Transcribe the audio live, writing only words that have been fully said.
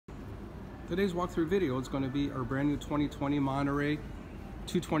Today's walkthrough video is going to be our brand new 2020 Monterey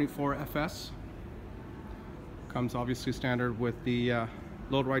 224 FS. Comes obviously standard with the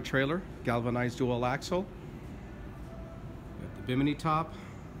load right trailer, galvanized dual axle. Got the bimini top,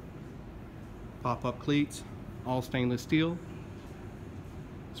 pop-up cleats, all stainless steel.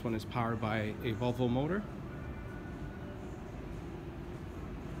 This one is powered by a Volvo motor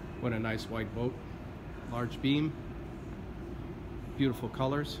with a nice white boat, large beam, beautiful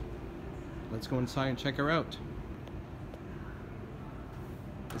colors. Let's go inside and check her out.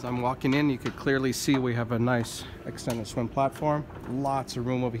 As I'm walking in, you could clearly see we have a nice extended swim platform. Lots of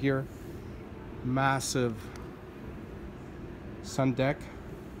room over here. Massive sun deck.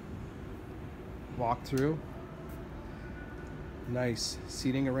 Walk through. Nice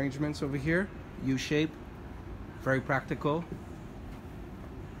seating arrangements over here. U-shape. Very practical.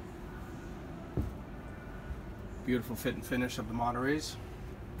 Beautiful fit and finish of the Montereys.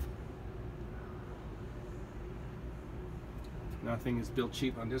 Nothing is built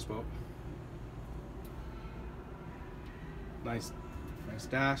cheap on this boat. Nice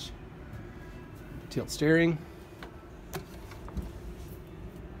dash. Tilt steering.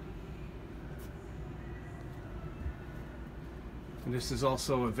 And this is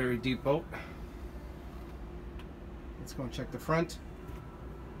also a very deep boat. Let's go and check the front.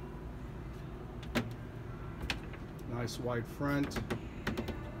 Nice wide front.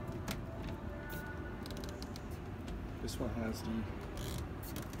 This one has the,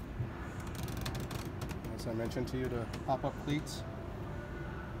 as I mentioned to you, the pop-up cleats.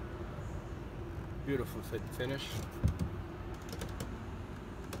 Beautiful fit and finish.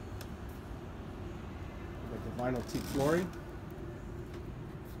 With the vinyl teak flooring.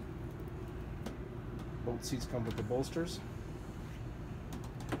 Both seats come with the bolsters.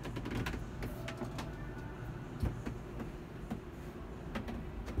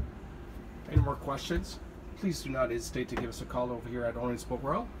 Any more questions? Please do not hesitate to give us a call over here at Orange Boat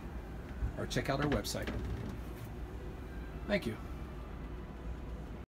World or check out our website. Thank you.